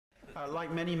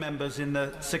Like many members, in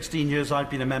the 16 years I've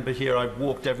been a member here, I've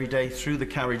walked every day through the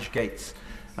carriage gates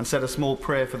and said a small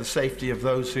prayer for the safety of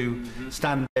those who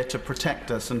stand there to protect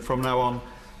us. And from now on,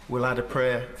 we'll add a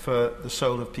prayer for the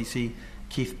soul of PC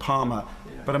Keith Palmer.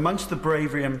 But amongst the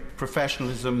bravery and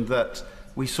professionalism that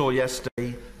we saw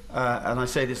yesterday, and I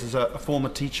say this as a former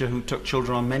teacher who took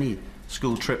children on many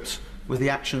school trips, with the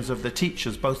actions of the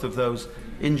teachers, both of those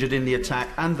injured in the attack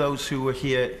and those who were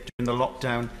here during the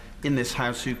lockdown in this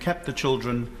house, who kept the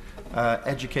children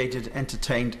educated,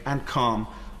 entertained and calm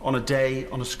on a day,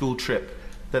 on a school trip,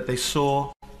 that they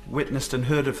saw, witnessed and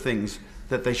heard of things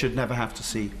that they should never have to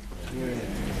see.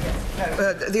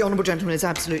 The honourable gentleman is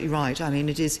absolutely right. I mean,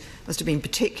 must have been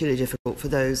particularly difficult for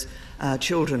those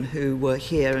children who were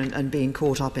here and being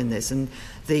caught up in this. And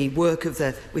the work of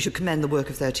we should commend the work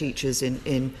of their teachers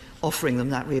in offering them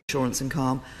that reassurance and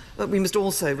calm. But we must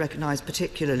also recognise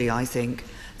particularly, I think,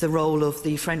 the role of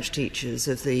the French teachers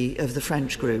of the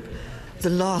French group. The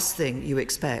last thing you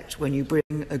expect when you bring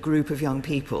a group of young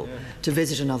people to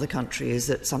visit another country is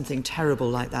that something terrible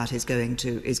like that is going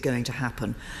to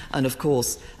happen. And of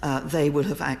course, they will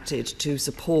have acted to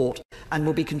support and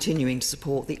will be continuing to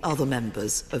support the other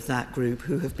members of that group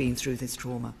who have been through this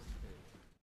trauma.